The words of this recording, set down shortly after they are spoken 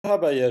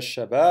مرحبا يا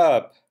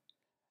شباب,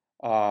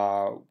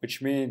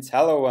 which means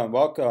hello and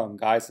welcome,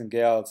 guys and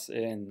girls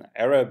in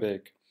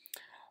Arabic.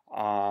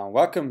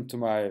 Welcome to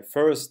my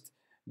first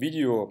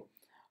video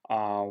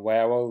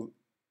where I will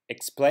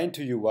explain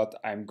to you what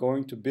I'm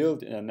going to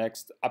build in the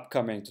next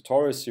upcoming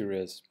tutorial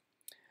series.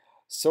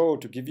 So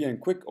to give you a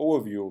quick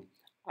overview,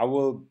 I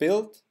will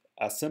build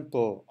a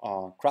simple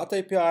CRUD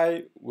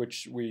API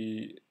which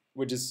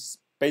is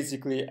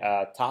basically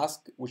a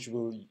task which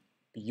will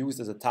be used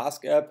as a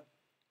task app.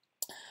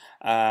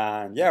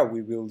 And yeah,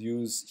 we will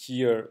use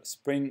here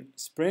Spring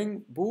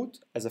Boot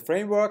as a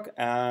framework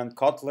and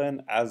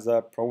Kotlin as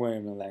a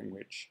programming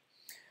language.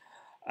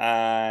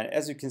 And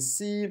as you can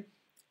see,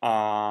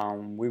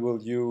 we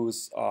will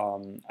use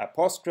a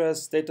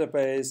Postgres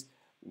database,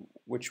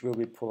 which will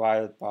be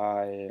provided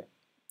by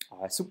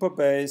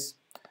Supabase.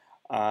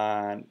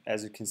 And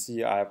as you can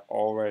see, I've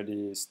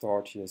already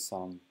stored here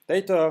some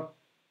data.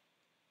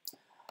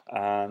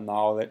 And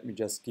now let me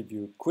just give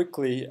you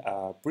quickly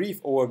a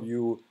brief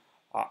overview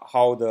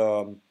how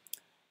the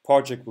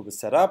project will be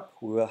set up.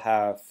 We will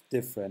have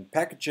different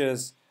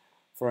packages.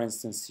 For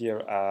instance,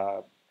 here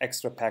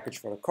extra package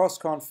for the cross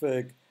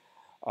config,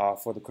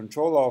 for the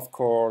controller, of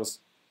course,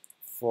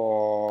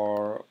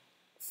 for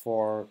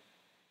the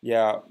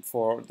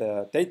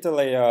data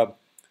layer,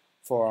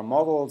 for our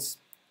models.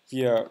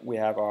 Here we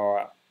have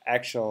our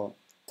actual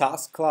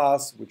task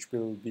class, which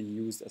will be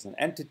used as an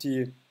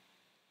entity.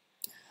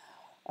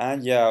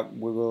 And yeah,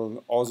 we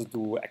will also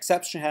do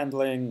exception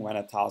handling when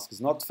a task is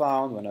not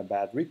found, when a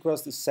bad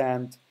request is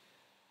sent.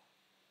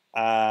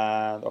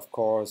 And of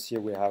course, here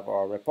we have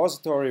our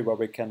repository where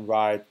we can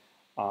write,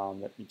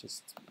 let me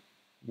just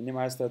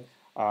minimize that.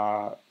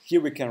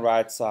 Here we can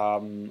write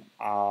some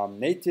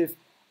native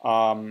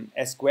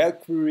SQL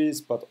queries,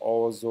 but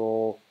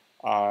also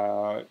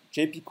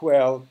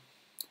JPQL.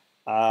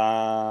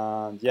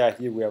 And yeah,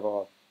 here we have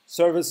a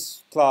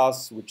service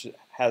class, which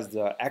has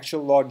the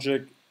actual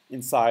logic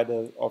inside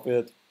of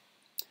it.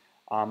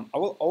 I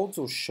will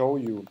also show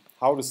you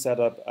how to set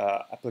up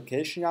an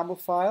application YAML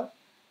file,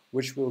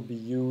 which will be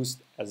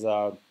used as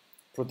a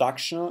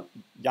production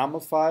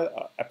YAML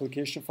file,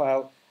 application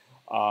file,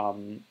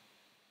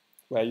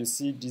 where you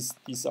see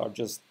these are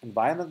just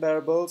environment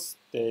variables.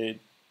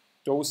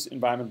 Those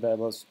environment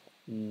variables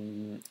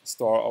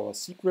store our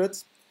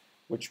secrets,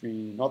 which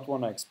we not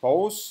want to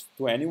expose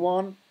to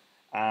anyone.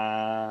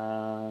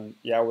 And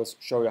yeah, I will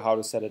show you how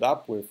to set it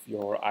up with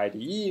your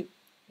IDE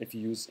if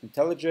you use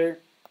IntelliJ.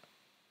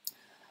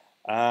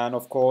 And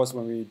of course,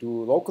 when we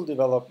do local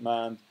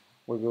development,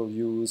 we will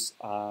use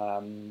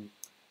a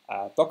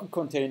Docker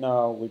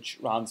container which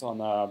runs on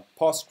a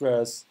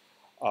Postgres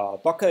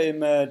Docker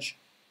image.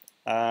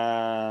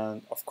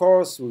 And of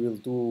course, we will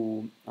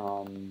do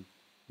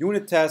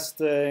unit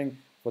testing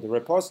for the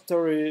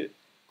repository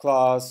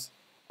class,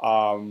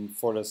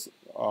 for this,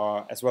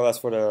 as well as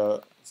for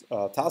the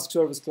task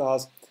service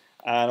class,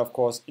 and of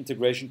course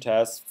integration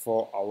tests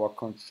for our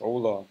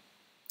controller.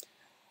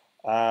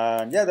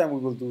 And yeah, then we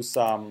will do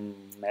some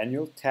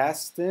manual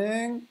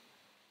testing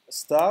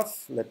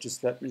stuff.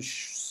 Let me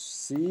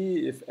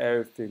see if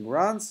everything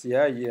runs.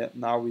 Yeah.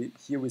 Now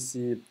here we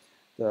see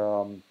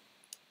the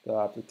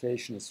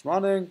application is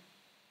running.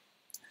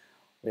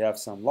 We have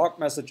some log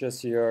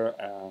messages here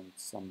and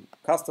some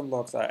custom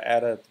logs are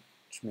added,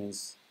 which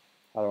means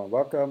hello and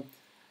welcome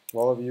to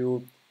all of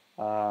you.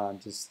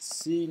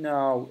 Just see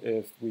now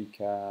if we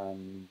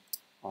can,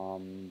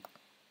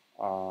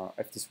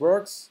 if this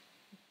works.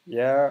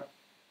 Yeah,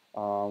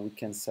 we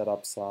can set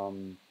up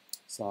some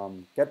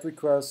GET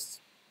requests.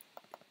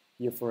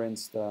 Here, for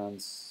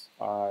instance,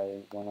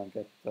 I want to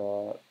get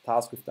the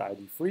task with the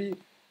ID 3,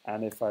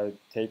 and if I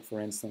take, for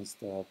instance,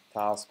 the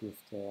task with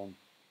the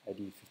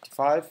ID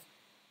 55,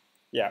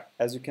 yeah,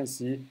 as you can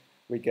see,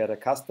 we get a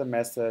custom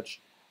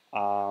message,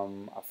 a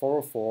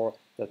 404,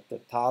 that the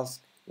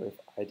task with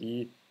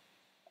ID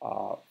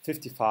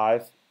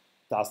 55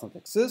 does not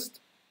exist.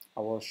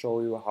 I will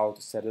show you how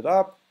to set it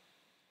up.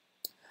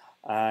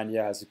 And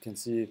yeah, as you can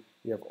see,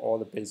 we have all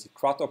the basic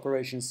CRUD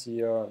operations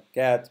here: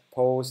 get,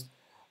 post,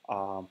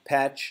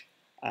 patch,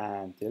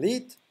 and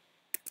delete.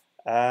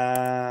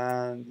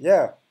 And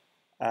yeah,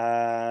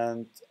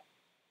 and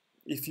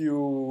if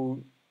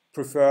you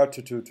prefer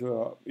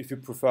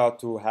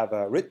to have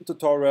a written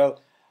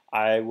tutorial,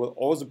 I will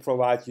also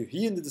provide you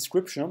here in the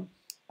description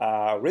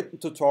a written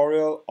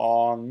tutorial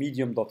on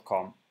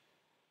medium.com.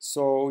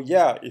 So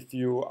yeah, if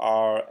you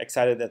are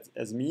excited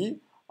as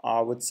me,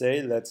 I would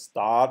say let's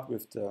start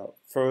with the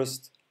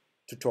first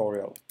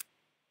tutorial.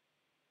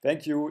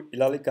 Thank you.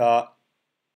 Ila lika.